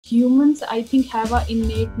Humans, I think, have an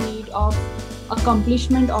innate need of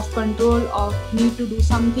accomplishment, of control, of need to do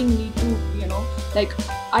something, need to, like,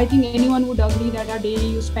 I think anyone would agree that a day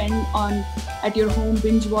you spend on at your home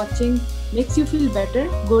binge watching makes you feel better,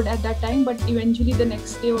 good at that time, but eventually the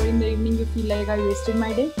next day or in the evening you feel like I wasted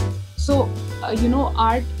my day. So,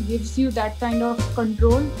 art gives you that kind of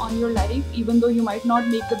control on your life, even though you might not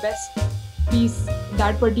make the best piece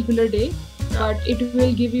that particular day, but it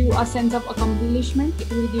will give you a sense of accomplishment.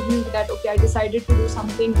 It will give you that, okay, I decided to do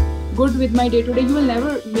something good with my day today. You will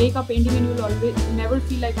never make a painting and you will always never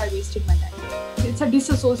feel like I wasted my time. It's a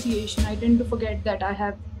disassociation. I tend to forget that I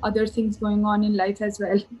have other things going on in life as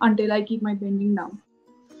well until I keep my painting down.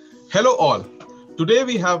 Hello all. Today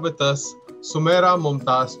we have with us Sumairha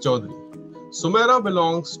Mumtaz Chaudhary. Sumairha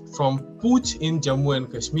belongs from Poonch in Jammu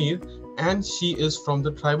and Kashmir, and she is from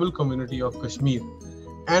the tribal community of Kashmir.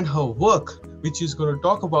 And her work, which she's going to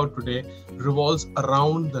talk about today, revolves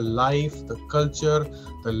around the life, the culture,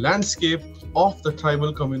 the landscape of the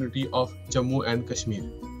tribal community of Jammu and Kashmir.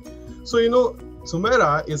 So,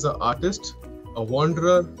 Sumairha is an artist, a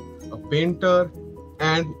wanderer, a painter,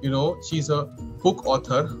 and, she's a book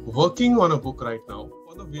author working on a book right now.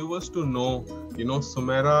 For the viewers to know,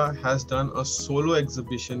 Sumairha has done a solo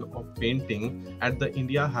exhibition of painting at the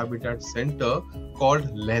India Habitat Center called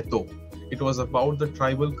Lehto. It was about the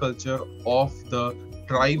tribal culture of the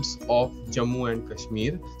tribes of Jammu and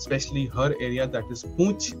Kashmir, especially her area, that is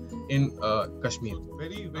Poonch in Kashmir.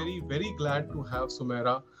 Very, very, very glad to have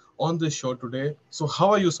Sumairha on the show today. So how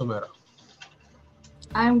are you, Sumairha?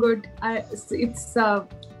 I'm good.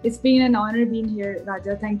 It's been an honor being here,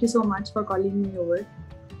 Raja. Thank you so much for calling me over.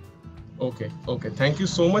 Okay. Thank you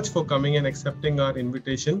so much for coming and accepting our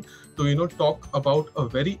invitation to, talk about a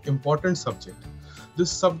very important subject. This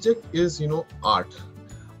subject is, art.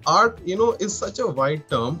 Art, is such a wide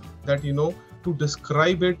term that, to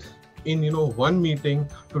describe it in, one meeting,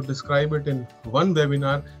 to describe it in one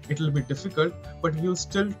webinar, it will be difficult, but we'll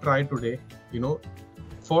still try today,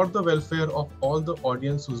 for the welfare of all the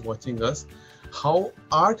audience who's watching us, how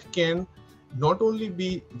art can not only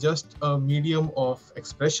be just a medium of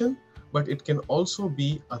expression, but it can also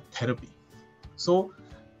be a therapy. So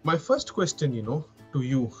my first question, to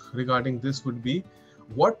you regarding this would be,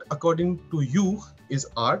 what according to you is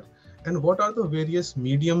art, and what are the various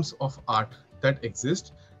mediums of art that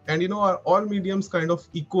exist? And, are all mediums kind of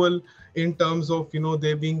equal in terms of,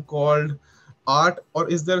 they being called art, or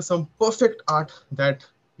is there some perfect art that,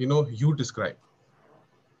 you describe?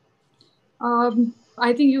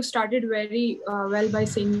 I think you started very well by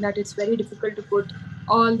saying that it's very difficult to put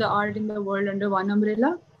all the art in the world under one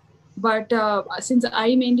umbrella. But since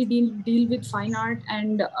I mainly deal with fine art,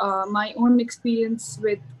 and my own experience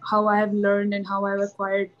with how I have learned and how I've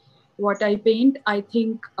acquired what I paint, I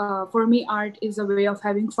think for me, art is a way of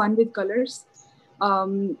having fun with colors.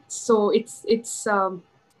 So it's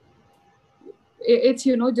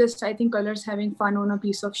just, I think, colors having fun on a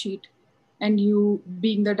piece of sheet, and you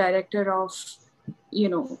being the director of,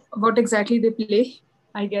 what exactly they play,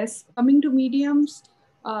 I guess. Coming to mediums,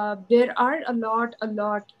 there are a lot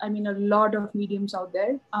of mediums out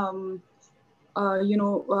there.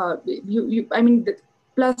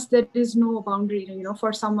 Plus there is no boundary,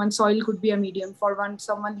 for someone soil could be a medium, for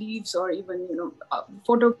someone leaves, or even,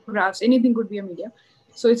 photographs, anything could be a medium.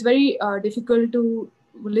 So it's very difficult to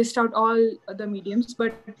list out all the mediums,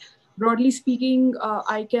 but broadly speaking,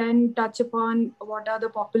 I can touch upon what are the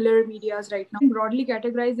popular medias right now. Broadly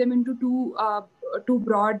categorize them into two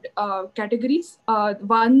broad categories.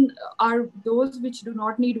 One are those which do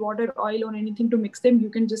not need water, oil, or anything to mix them. You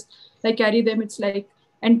can just carry them,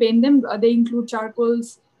 and paint them. They include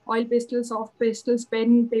charcoals, oil pastels, soft pastels,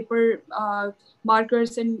 pen, paper,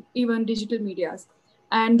 markers, and even digital medias.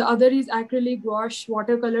 And the other is acrylic, gouache,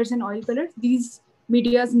 watercolors, and oil colors. These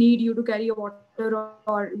medias need you to carry a water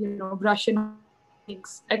or brush and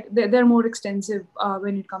things. They're more extensive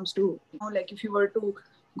when it comes to, like if you were to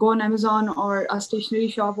go on Amazon or a stationery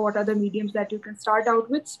shop, what are the mediums that you can start out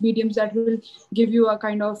with? Mediums that will give you a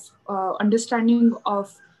kind of understanding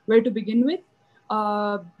of where to begin with.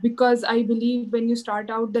 Because I believe when you start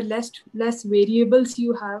out, the less variables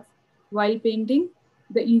you have while painting,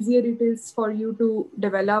 the easier it is for you to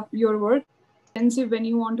develop your work. When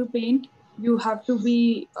you want to paint, you have to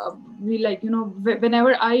be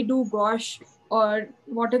whenever I do gouache or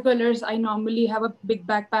watercolors, I normally have a big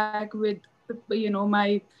backpack with,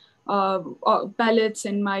 my palettes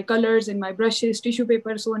and my colors and my brushes, tissue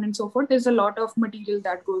paper, so on and so forth. There's a lot of material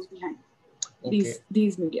that goes behind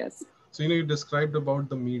these medias. So, you described about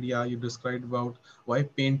the media, you described about why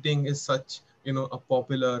painting is such, a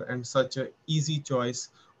popular and such an easy choice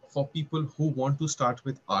for people who want to start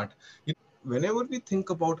with art. Whenever we think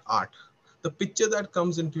about art, the picture that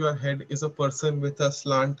comes into your head is a person with a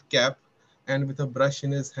slant cap and with a brush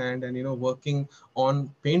in his hand and working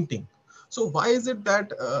on painting. So why is it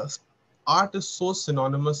that art is so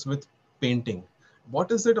synonymous with painting?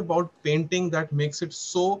 What is it about painting that makes it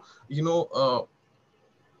so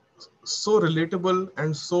so relatable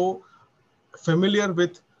and so familiar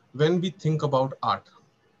with when we think about art?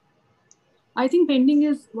 I think painting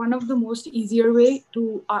is one of the most easier way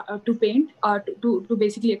to paint, to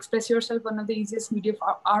basically express yourself. One of the easiest media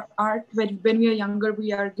of art. When we are younger,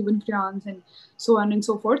 we are given crayons and so on and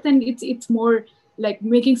so forth, and it's more like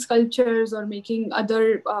making sculptures or making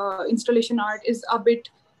other installation art is a bit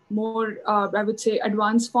more, I would say,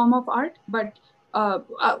 advanced form of art. But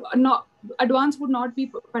not advanced would not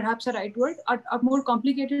be perhaps a right word. A more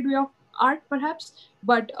complicated way of art perhaps,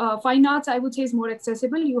 but fine arts I would say is more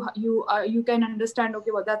accessible. You can understand,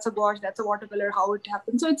 okay, well, that's a gouache, that's a watercolor, how it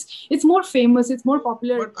happens. So it's more famous, it's more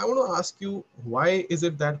popular. But I want to ask you, why is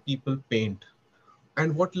it that people paint,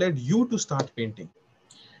 and what led you to start painting?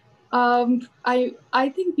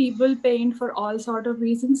 I think people paint for all sort of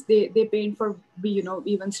reasons. They paint for,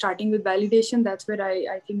 even starting with validation. That's where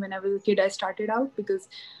I think when I was a kid I started out, because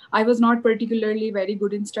I was not particularly very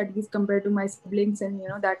good in studies compared to my siblings, and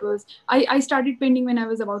that was I started painting when I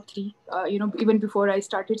was about 3. Even before I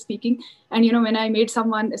started speaking, and when I made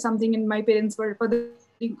something and my parents were for the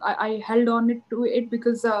I held on to it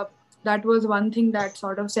because that was one thing that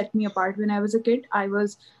sort of set me apart when I was a kid. I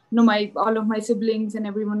was, my all of my siblings and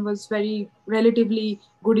everyone was very relatively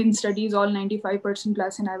good in studies, all 95%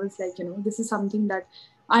 plus, and I was like, this is something that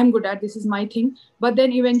I'm good at, this is my thing. But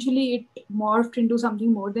then eventually it morphed into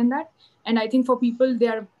something more than that. And I think for people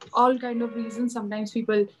there are all kind of reasons. Sometimes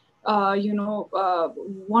people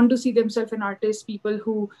want to see themselves an artist. People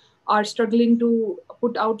who are struggling to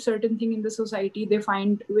put out certain thing in the society, they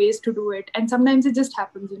find ways to do it, and sometimes it just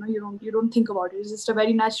happens. You don't think about it, it's just a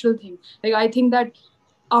very natural thing. Like, I think that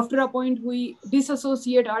after a point we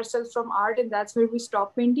disassociate ourselves from art, and that's where we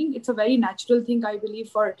stop painting. It's a very natural thing, I believe,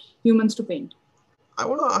 for humans to paint. I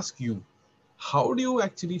want to ask you, how do you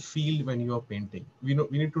actually feel when you are painting? We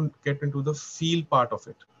need to get into the feel part of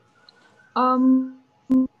it.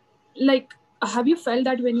 Like, have you felt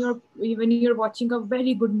that when you're watching a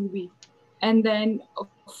very good movie, and then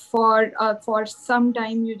for some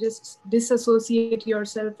time you just disassociate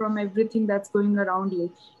yourself from everything that's going around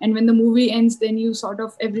you, and when the movie ends, then you sort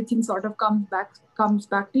of, everything sort of comes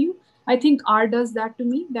back to you. I think art does that to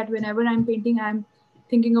me, that whenever I'm painting, I'm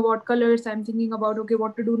thinking about colors, I'm thinking about, okay,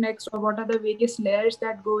 what to do next, or what are the various layers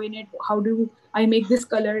that go in it, how do I make this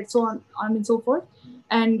color, so on and so forth.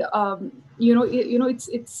 And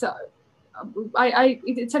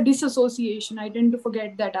it's a disassociation. I tend to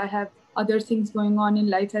forget that I have other things going on in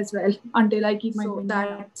life as well until I keep my painting.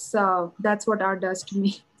 That's what art does to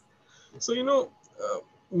me. So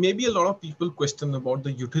maybe a lot of people question about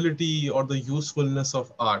the utility or the usefulness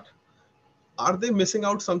of art. Are they missing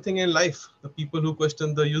out something in life? The people who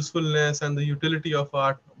question the usefulness and the utility of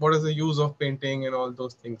art, what is the use of painting and all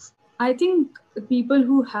those things? I think the people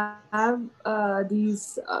who have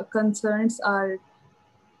these concerns are,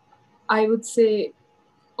 I would say,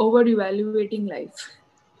 over evaluating life.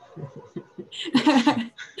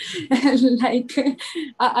 Like,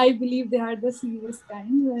 I believe they are the serious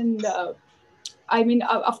kinds. And I mean,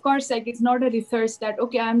 of course, like, it's not a research that,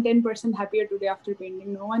 okay, I'm 10% happier today after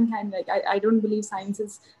painting. No one can, like, I don't believe science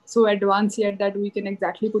is so advanced yet that we can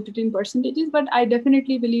exactly put it in percentages. But I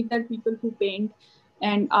definitely believe that people who paint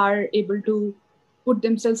and are able to put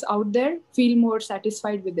themselves out there feel more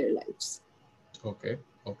satisfied with their lives. Okay,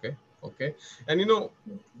 okay, okay. And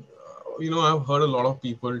I've heard a lot of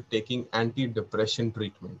people taking anti-depression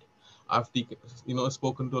treatment. I've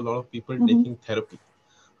spoken to a lot of people taking therapy,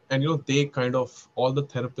 and they kind of, all the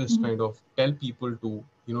therapists kind of tell people to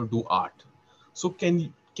do art. So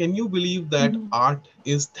can you believe that art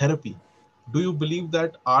is therapy? Do you believe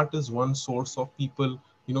that art is one source of people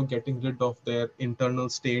getting rid of their internal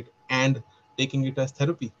state and taking it as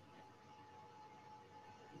therapy?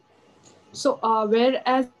 So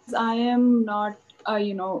whereas I am not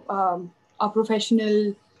a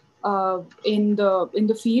professional in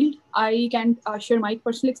the field, I can share my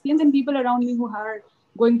personal experience and people around me who are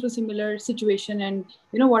going through similar situation. And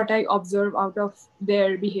what I observe out of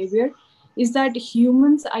their behavior is that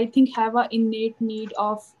humans, I think, have an innate need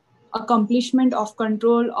of accomplishment, of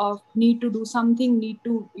control, of need to do something, need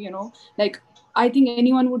to, like, I think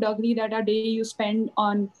anyone would agree that a day you spend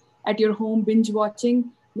on at your home binge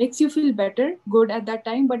watching makes you feel better, good at that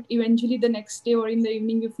time, but eventually the next day or in the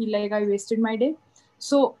evening you feel like I wasted my day.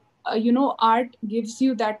 So art gives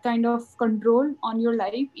you that kind of control on your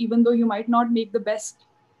life, even though you might not make the best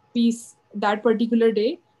piece that particular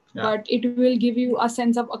day. Yeah. But it will give you a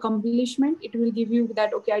sense of accomplishment. It will give you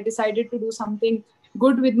that, okay, I decided to do something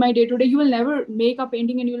good with my day to day. You will never make a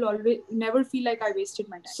painting and you'll always never feel like I wasted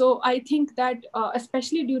my time. So I think that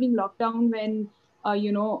especially during lockdown, when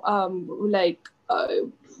like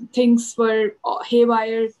things were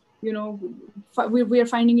haywire, we are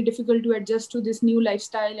finding it difficult to adjust to this new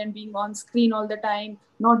lifestyle and being on screen all the time,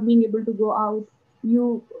 not being able to go out.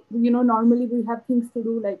 Normally we have things to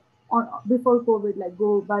do, like before COVID, like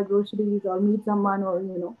go buy groceries or meet someone, or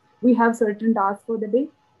we have certain tasks for the day.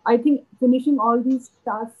 I think finishing all these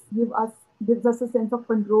tasks gives us a sense of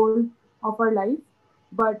control of our life.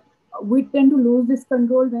 But we tend to lose this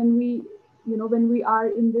control when we are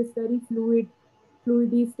in this very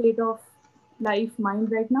fluidy state of life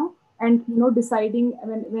mind right now. And deciding,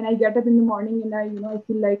 when I get up in the morning and I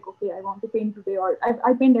feel like, okay, I want to paint today, or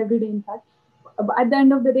I paint every day, in fact. But at the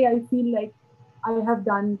end of the day, I feel like I have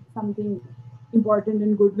done something important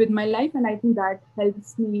and good with my life, and I think that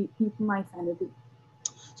helps me keep my sanity.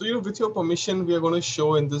 So, with your permission, we are going to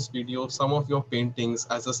show in this video some of your paintings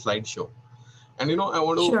as a slideshow. And I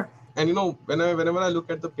want to, Sure. and whenever I look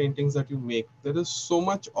at the paintings that you make, there is so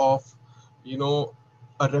much of,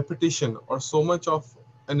 a repetition, or so much of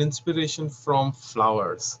an inspiration from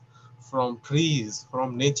flowers, from trees,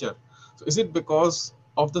 from nature. So is it because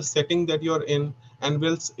of the setting that you're in? And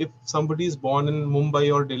if somebody is born in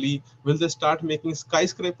Mumbai or Delhi, will they start making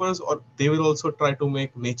skyscrapers, or they will also try to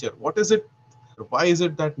make nature? What is it? Why is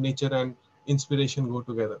it that nature and inspiration go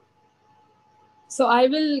together? So I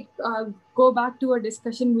will go back to a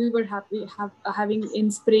discussion we were having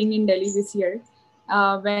in spring in Delhi this year,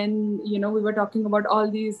 when we were talking about all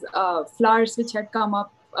these flowers which had come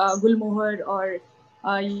up, gulmohar, or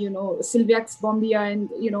Sylviax bombia, and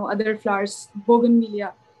other flowers,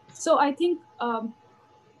 bougainvillea. So I think,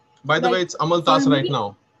 by the way, it's Amaltas right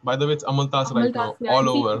now. By the way, it's Amaltas right now, yeah, all I'm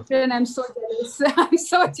seeing over. picture and I'm so jealous. I'm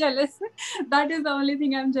so jealous. That is the only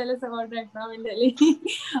thing I'm jealous about right now in Delhi.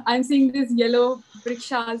 I'm seeing these yellow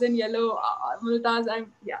rickshaws and yellow multas.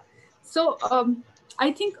 So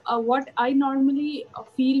I think what I normally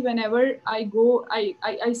feel whenever I go,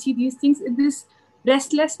 I see these things, is this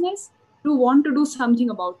restlessness to want to do something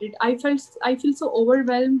about it. I feel so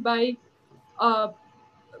overwhelmed uh,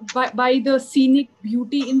 by the scenic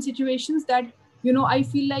beauty in situations that I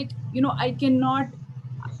feel like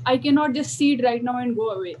I cannot just see it right now and go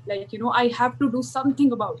away. Like, I have to do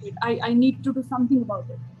something about it. I need to do something about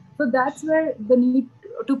it. So that's where the need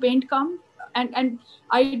to paint come. And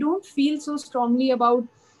I don't feel so strongly about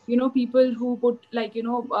people who put, like,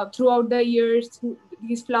 throughout the years,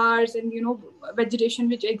 these flowers and vegetation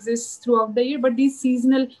which exists throughout the year, but these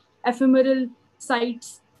seasonal ephemeral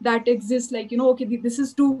sites that exist, like, okay, this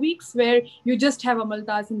is 2 weeks where you just have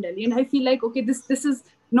amaltas in Delhi, and I feel like, okay, this is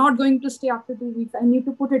not going to stay after 2 weeks. I need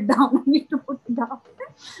to put it down. I need to put it down.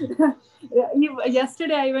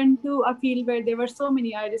 Yesterday I went to a field where there were so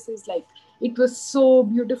many irises. Like, it was so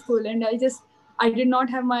beautiful, and I did not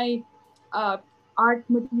have my art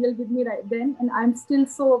material with me right then, and I'm still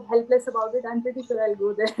so helpless about it. I'm pretty sure I'll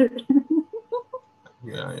go there.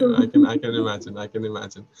 Yeah, I can imagine. I can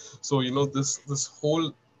imagine. So this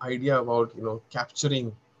whole idea about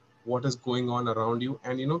capturing what is going on around you,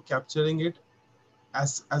 and capturing it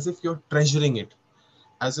as if you're treasuring it,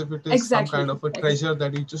 as if it is Exactly. some kind of a treasure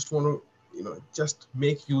that you just want to just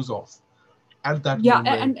make use of at that Yeah,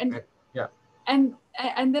 moment. yeah.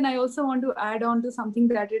 And then I also want to add on to something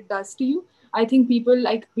that it does to you. I think people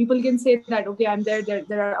can say that, okay, I'm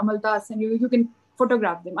there are amaltas, and you can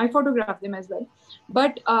photograph them. I photograph them as well.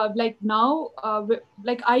 But like now,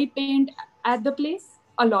 like I paint at the place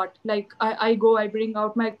a lot. Like I go, I bring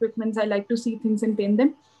out my equipments, I like to see things and paint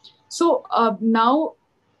them. So now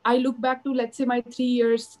I look back to, let's say, my 3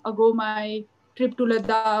 years ago, my trip to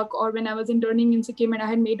Ladakh, or when I was interning in Sikkim and I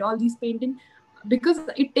had made all these paintings. Because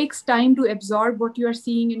it takes time to absorb what you are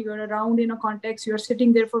seeing, and you're around in a context, you're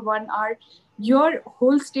sitting there for 1 hour, your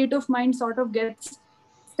whole state of mind sort of gets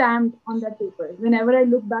stamped on that paper. Whenever I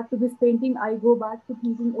look back to this painting, I go back to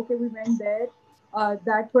thinking, okay, we went there,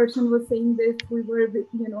 that person was saying this, we were,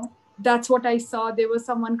 that's what I saw, there was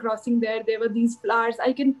someone crossing there were these flowers.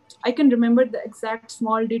 I can remember the exact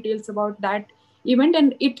small details about that event,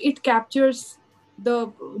 and it captures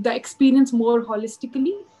the experience more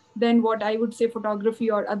holistically than what I would say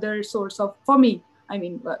photography or other source of, for me. I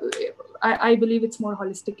mean, I believe it's more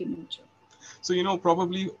holistic in nature. So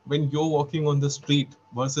probably when you're walking on the street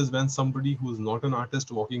versus when somebody who's not an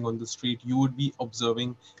artist walking on the street, you would be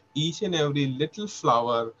observing each and every little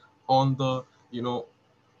flower on the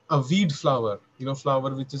a weed flower,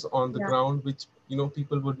 flower which is on the Yeah. ground, which,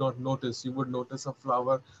 people would not notice. You would notice a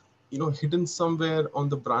flower, hidden somewhere on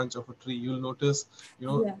the branch of a tree. You'll notice,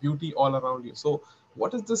 Yeah. beauty all around you. So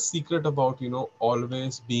what is the secret about,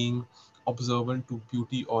 always being observant to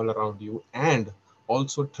beauty all around you, and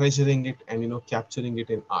also treasuring it and, capturing it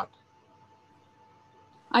in art?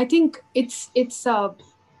 I think it's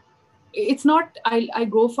not I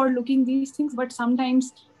go for looking these things, but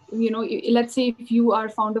sometimes, let's say if you are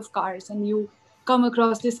fond of cars and you come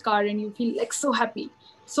across this car and you feel like so happy.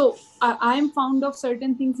 So I'm fond of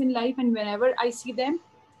certain things in life, and whenever I see them,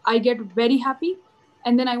 I get very happy,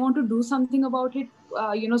 and then I want to do something about it.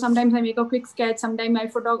 Sometimes I make a quick sketch, sometimes I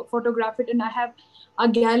photograph it, and I have a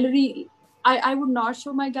gallery. I would not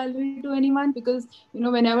show my gallery to anyone, because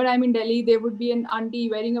whenever I'm in Delhi, there would be an auntie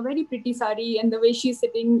wearing a very pretty sari, and the way she's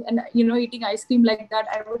sitting and eating ice cream like that,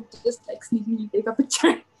 I would just like sneakily take a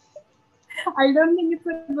picture. I don't think it's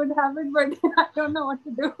a good habit, but I don't know what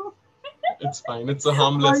to do. It's fine. It's a Or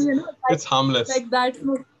harmless. It's harmless. like that,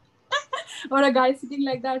 or a guy sitting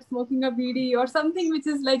like that smoking a BD or something which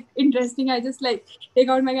is like interesting. I just like take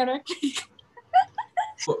out my camera.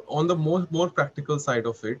 So on the more practical side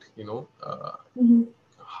of it, Mhm.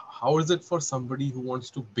 how is it for somebody who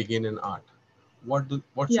wants to begin in art? What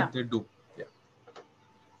Yeah. should they do? Yeah.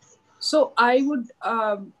 So I would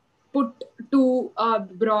put two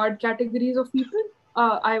broad categories of people.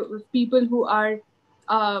 People who are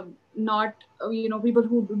not, people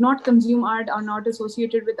who do not consume art, are not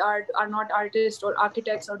associated with art, are not artists or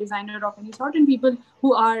architects or designer of any sort, and people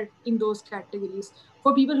who are in those categories.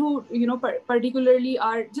 For people who, particularly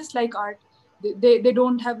are just like art, they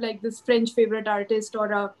don't have like this French favorite artist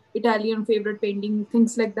or a Italian favorite painting,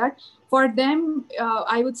 things like that. For them,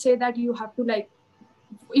 I would say that you have to like,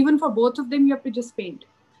 even for both of them, you have to just paint.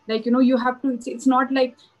 Like, you have to, it's not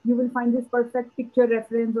like you will find this perfect picture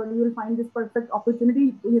reference or you will find this perfect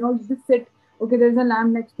opportunity. You just sit, okay, there's a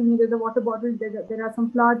lamp next to me, there's a water bottle, there are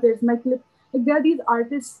some flowers, there's my clip. Like, there are these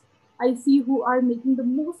artists I see who are making the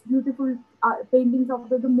most beautiful paintings of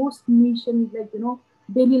the most niche and, like,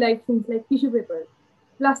 daily life things, like tissue paper,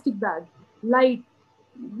 plastic bag, light.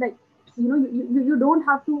 Like, you don't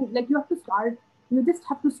have to, like, you have to start. You just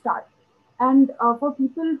have to start. And for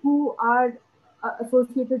people who are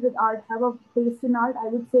associated with art, have a taste in art, I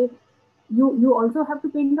would say you also have to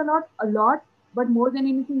paint a lot. But more than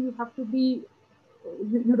anything, you have to be,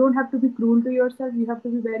 you don't have to be cruel to yourself. You have to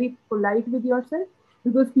be very polite with yourself,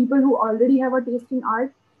 because people who already have a taste in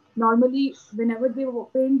art, normally whenever they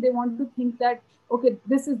paint, they want to think that, okay,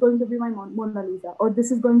 this is going to be my Mona Lisa, or this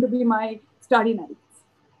is going to be my Starry Nights.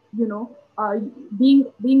 you know uh,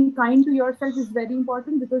 being kind to yourself is very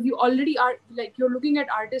important, because you already are, like, you're looking at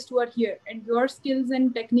artists who are here, and your skills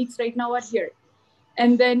and techniques right now are here.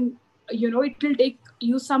 And then, it will take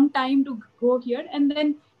you some time to go here, and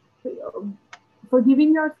then uh,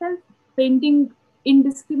 forgiving yourself, painting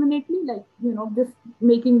indiscriminately, like, just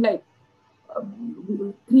making like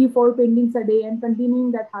 3-4 paintings a day and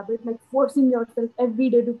continuing that habit, like forcing yourself every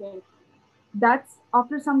day to paint. That's,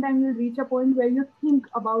 after some time, you'll reach a point where you think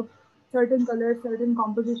about certain colors, certain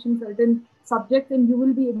composition, certain subjects, and you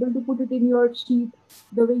will be able to put it in your sheet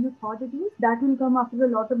the way you thought it is. That will come after a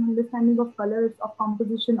lot of understanding of colors, of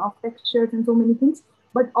composition, of textures, and so many things.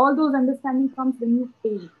 But all those understanding comes when you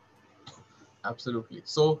paint. Absolutely.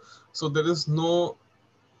 So there is no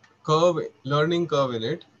learning curve in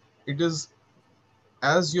it. It is,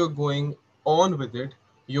 as you're going on with it,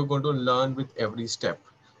 you're going to learn with every step.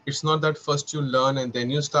 It's not that first you learn and then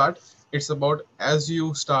you start. It's about, as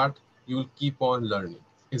you start, you'll keep on learning.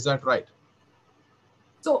 Is that right?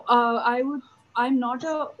 So I'm not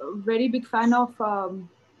a very big fan of,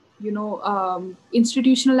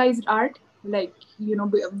 institutionalized art. Like,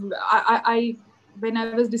 when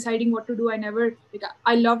I was deciding what to do, I never, like,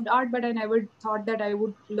 I loved art, but I never thought that I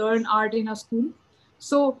would learn art in a school.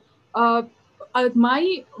 So uh,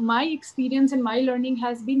 my experience and my learning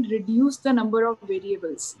has been reduce the number of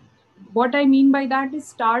variables. What I mean by that is,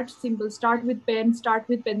 start simple, start with pen, start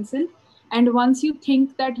with pencil, and once you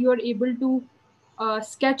think that you are able to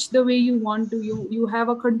sketch the way you want to, you have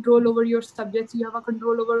a control over your subjects, you have a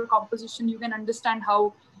control over composition, you can understand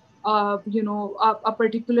how a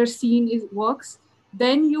particular scene works.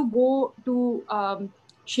 Then you go to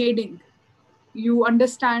shading. You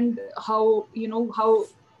understand how, how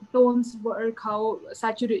tones work, how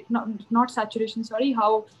saturate, not saturation, sorry,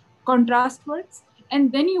 how contrast works. And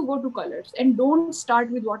then you go to colors, and don't start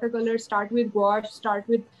with watercolor, start with gouache, start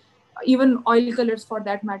with even oil colors for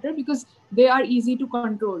that matter, because they are easy to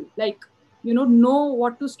control. Like, know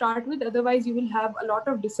what to start with, otherwise you will have a lot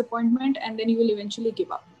of disappointment, and then you will eventually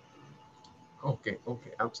give up. Okay,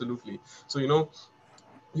 okay, absolutely. So,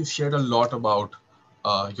 you shared a lot about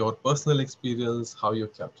your personal experience, how you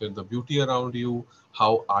captured the beauty around you,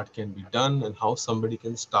 how art can be done, and how somebody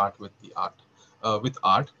can start with the art, with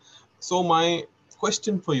art. So, my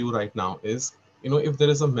question for you right now is, if there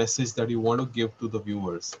is a message that you want to give to the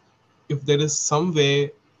viewers, if there is some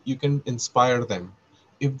way you can inspire them,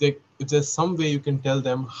 if there's some way you can tell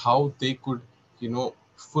them how they could,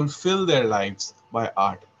 fulfill their lives by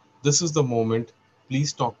art, this is the moment.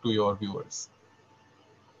 Please talk to your viewers.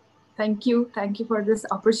 Thank you for this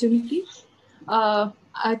opportunity.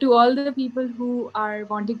 To all the people who are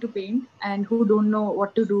wanting to paint and who don't know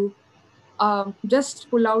what to do, just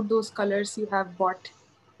pull out those colors you have bought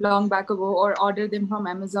long back ago or order them from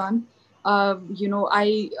Amazon.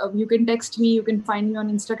 You can text me, you can find me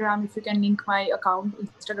on Instagram. If you can link my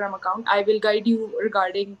Instagram account, I will guide you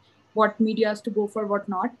regarding what medias to go for, what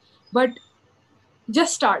not. But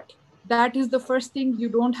just start. That is the first thing. You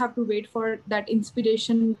don't have to wait for that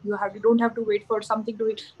inspiration. You don't have to wait for something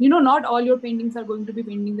to, not all your paintings are going to be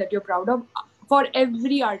paintings that you're proud of. For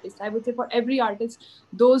every artist, I would say, for every artist,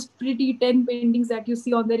 those pretty 10 paintings that you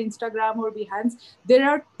see on their Instagram or Behance, there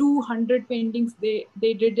are 200 paintings they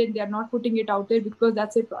did, and they're not putting it out there because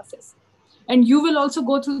that's a process. And you will also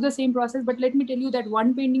go through the same process, but let me tell you that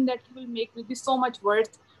one painting that you will make will be so much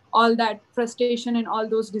worth all that frustration and all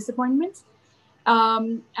those disappointments.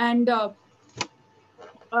 um, and uh,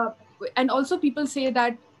 uh, and also people say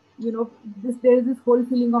that, there is this whole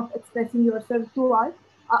feeling of expressing yourself through art.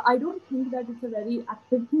 I don't think that it's a very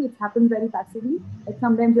active thing. It happens very passively. Like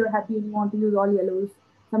sometimes you're happy and you want to use all yellows,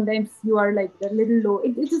 sometimes you are like a little low.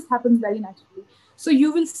 It just happens very naturally. So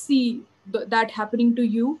you will see that happening to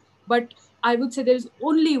you. But I would say there's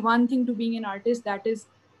only one thing to being an artist, that is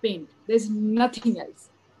paint. There's nothing else.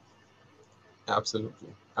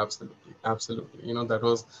 Absolutely, absolutely, absolutely. That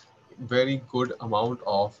was very good amount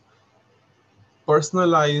of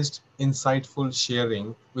personalized, insightful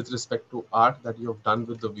sharing with respect to art that you have done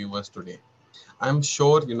with the viewers today. I'm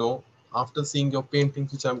sure, after seeing your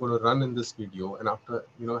paintings, which I'm going to run in this video, and after,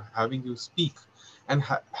 having you speak and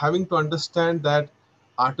having to understand that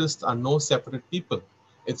artists are no separate people.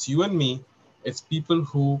 It's you and me. It's people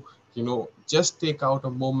who, just take out a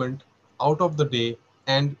moment out of the day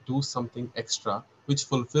and do something extra, which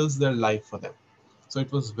fulfills their life for them. So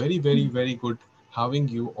it was very, very, very good having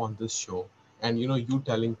you on this show and, you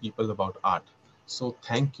telling people about art. So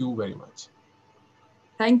thank you very much.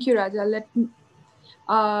 Thank you, Raja. Let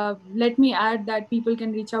me add that people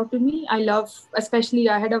can reach out to me. I love, especially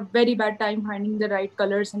I had a very bad time finding the right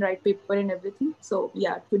colors and right paper and everything. So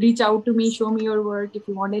yeah, to reach out to me, show me your work. If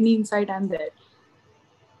you want any insight, I'm there.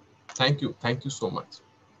 Thank you. Thank you so much.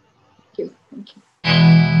 Thank you. Thank you.